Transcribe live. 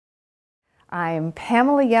I'm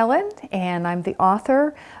Pamela Yellen, and I'm the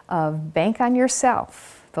author of Bank on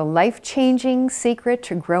Yourself, the life-changing secret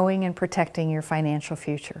to growing and protecting your financial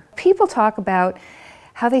future. People talk about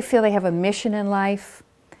how they feel they have a mission in life.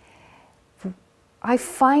 I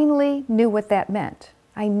finally knew what that meant.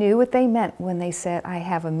 I knew what they meant when they said, I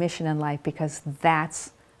have a mission in life, because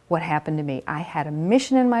that's what happened to me. I had a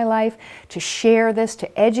mission in my life to share this,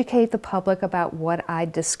 to educate the public about what I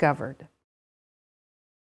discovered.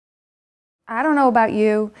 I don't know about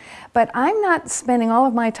you, but I'm not spending all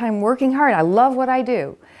of my time working hard. I love what I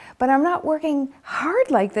do, but I'm not working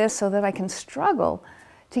hard like this so that I can struggle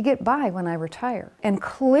to get by when I retire. And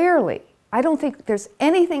clearly, I don't think there's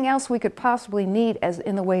anything else we could possibly need as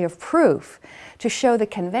in the way of proof to show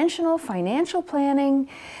that conventional financial planning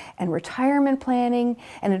and retirement planning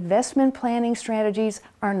and investment planning strategies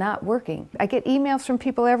are not working. I get emails from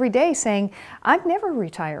people every day saying, I'm never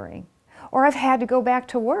retiring, or I've had to go back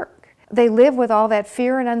to work. They live with all that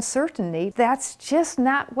fear and uncertainty. That's just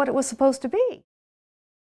not what it was supposed to be.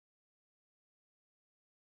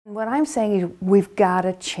 What I'm saying is we've got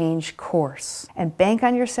to change course. And Bank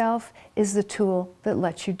on Yourself is the tool that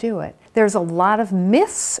lets you do it. There's a lot of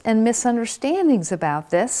myths and misunderstandings about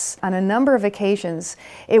this. On a number of occasions,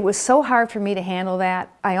 it was so hard for me to handle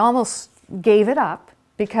that, I almost gave it up,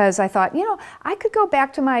 because I thought, you know, I could go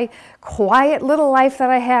back to my quiet little life that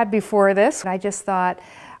I had before this. I just thought,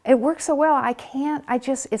 it works so well,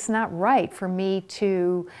 it's not right for me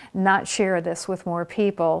to not share this with more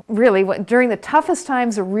people. Really, during the toughest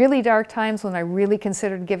times, the really dark times when I really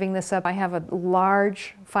considered giving this up, I have a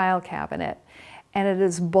large file cabinet, and it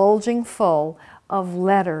is bulging full of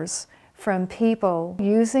letters from people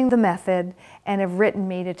using the method and have written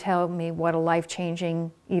me to tell me what a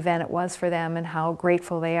life-changing event it was for them and how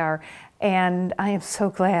grateful they are. And I am so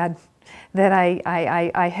glad that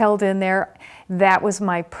I held in there. That was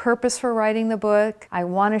my purpose for writing the book. I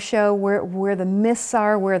want to show where the myths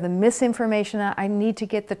are, where the misinformation are. I need to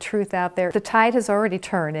get the truth out there. The tide has already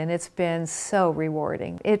turned, and it's been so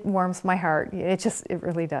rewarding. It warms my heart. It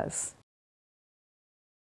really does.